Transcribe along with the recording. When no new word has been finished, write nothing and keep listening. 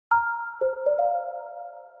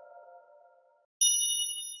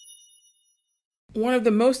One of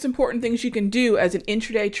the most important things you can do as an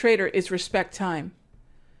intraday trader is respect time.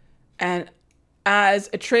 And as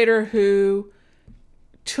a trader who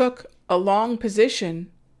took a long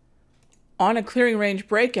position on a clearing range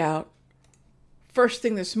breakout first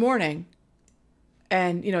thing this morning,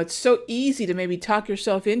 and it's so easy to maybe talk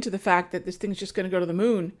yourself into the fact that this thing's just going to go to the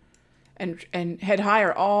moon and head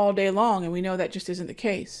higher all day long, and we know that just isn't the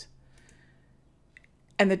case.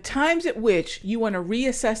 And the times at which you want to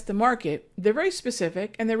reassess the market, they're very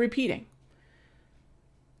specific and they're repeating.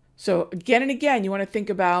 So again and again, you want to think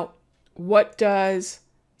about, what does,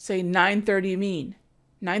 say, 9:30 mean?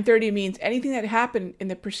 9:30 means anything that happened in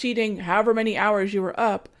the preceding however many hours you were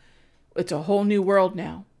up, it's a whole new world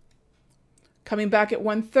now. Coming back at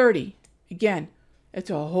 1:30, again,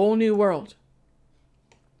 it's a whole new world.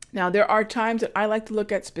 Now, there are times that I like to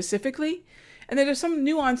look at specifically, and there are some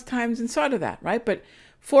nuanced times inside of that, right? But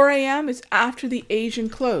 4 a.m. is after the Asian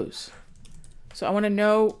close. So I want to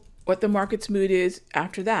know what the market's mood is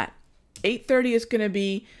after that. 8:30 is going to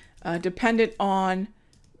be dependent on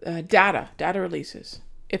data releases.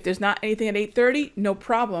 If there's not anything at 8:30, no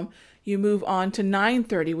problem. You move on to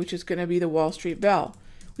 9:30, which is going to be the Wall Street bell,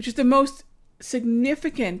 which is the most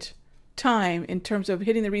significant time in terms of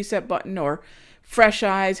hitting the reset button or fresh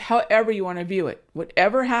eyes, however you want to view it.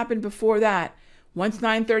 Whatever happened before that, once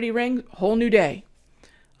 9:30 rings, whole new day.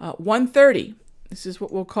 1:30, this is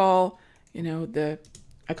what we'll call,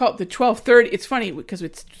 I call it the 12:30. It's funny because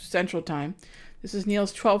it's Central Time. This is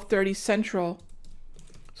Neil's 12:30 Central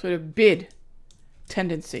sort of bid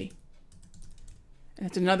tendency. And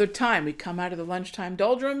it's another time we come out of the lunchtime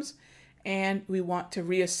doldrums and we want to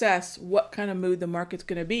reassess what kind of mood the market's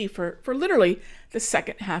going to be for literally the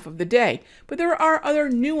second half of the day. But there are other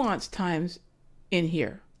nuanced times in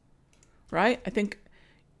here, right? I think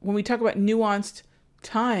when we talk about nuanced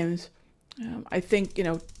times, I think,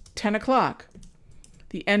 10 o'clock,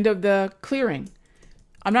 the end of the clearing.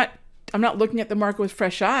 I'm not looking at the market with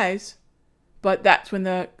fresh eyes, but that's when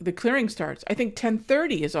the clearing starts. I think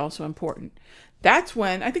 10:30 is also important. That's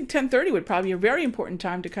when I think 10:30 would probably be a very important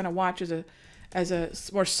time to kind of watch as a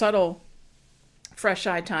more subtle fresh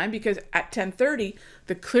eye time, because at 10:30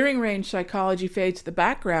 the clearing range psychology fades to the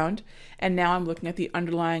background, and now I'm looking at the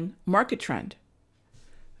underlying market trend.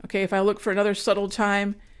 Okay, if I look for another subtle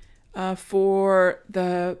time for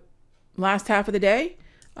the last half of the day,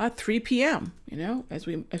 3 p.m., as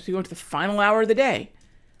we go into the final hour of the day.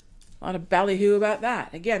 A lot of ballyhoo about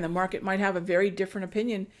that. Again, the market might have a very different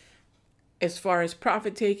opinion as far as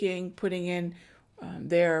profit taking, putting in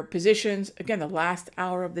their positions, again, the last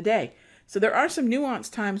hour of the day. So there are some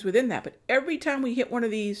nuanced times within that, but every time we hit one of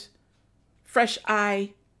these fresh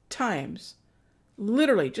eye times,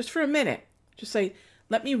 literally just for a minute, just say,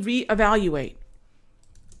 let me reevaluate.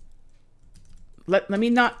 Let me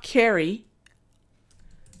not carry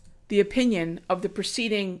the opinion of the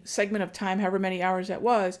preceding segment of time, however many hours that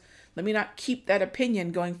was. Let me not keep that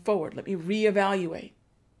opinion going forward. Let me reevaluate.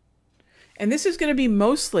 And this is going to be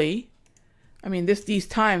mostly, these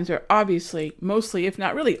times are obviously mostly, if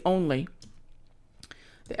not really only,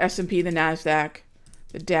 the S&P, the NASDAQ,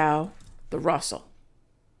 the Dow, the Russell.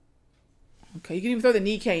 Okay, you can even throw the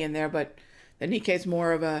Nikkei in there, but the Nikkei is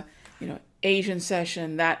more of a, Asian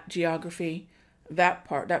session, that geography, that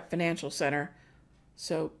part, that financial center.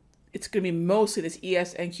 So it's going to be mostly this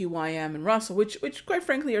ES, NQYM, and Russell, which quite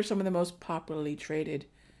frankly are some of the most popularly traded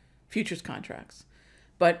futures contracts.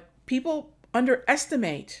 But people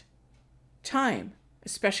underestimate time,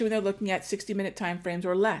 especially when they're looking at 60-minute time frames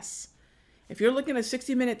or less. If you're looking at a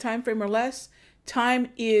 60-minute time frame or less, time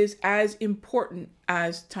is as important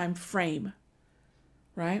as time frame,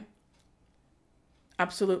 right?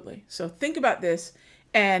 Absolutely. So think about this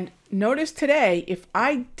and notice today, if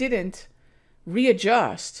I didn't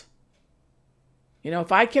readjust,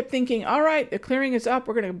 if I kept thinking, all right, the clearing is up,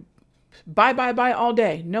 we're going to buy all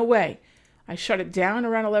day. No way. I shut it down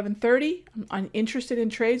around 11:30. I'm interested in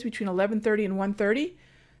trades between 11:30 and 1:30.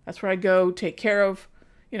 That's where I go take care of,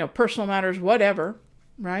 personal matters, whatever,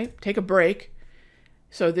 right? Take a break.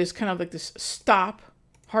 So there's kind of like this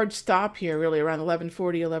hard stop here, really around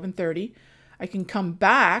 11:40, 11:30. I can come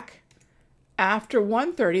back after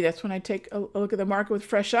 1:30. That's when I take a look at the market with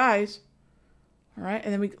fresh eyes. All right,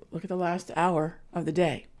 and then we look at the last hour of the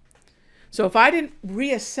day. So if I didn't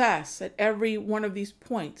reassess at every one of these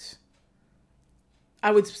points,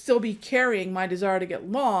 I would still be carrying my desire to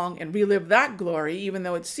get long and relive that glory, even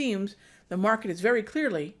though it seems the market is very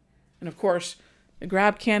clearly, and of course, the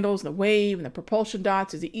grab candles, the wave, and the propulsion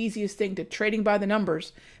dots is the easiest thing to trading by the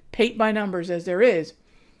numbers, paint by numbers as there is.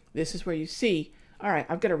 This is where you see All right,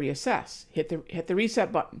 I've got to reassess. Hit the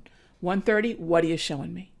reset button. 130, what are you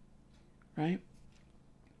showing me? Right?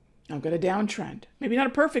 I've got a downtrend. Maybe not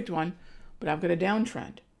a perfect one, but I've got a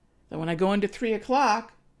downtrend. Then when I go into 3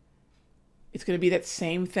 o'clock, it's going to be that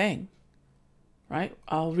same thing. Right?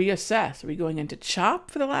 I'll reassess. Are we going into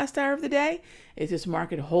chop for the last hour of the day? Is this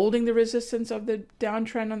market holding the resistance of the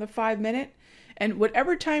downtrend on the 5-minute? And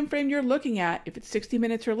whatever time frame you're looking at, if it's 60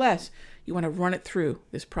 minutes or less, you want to run it through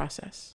this process.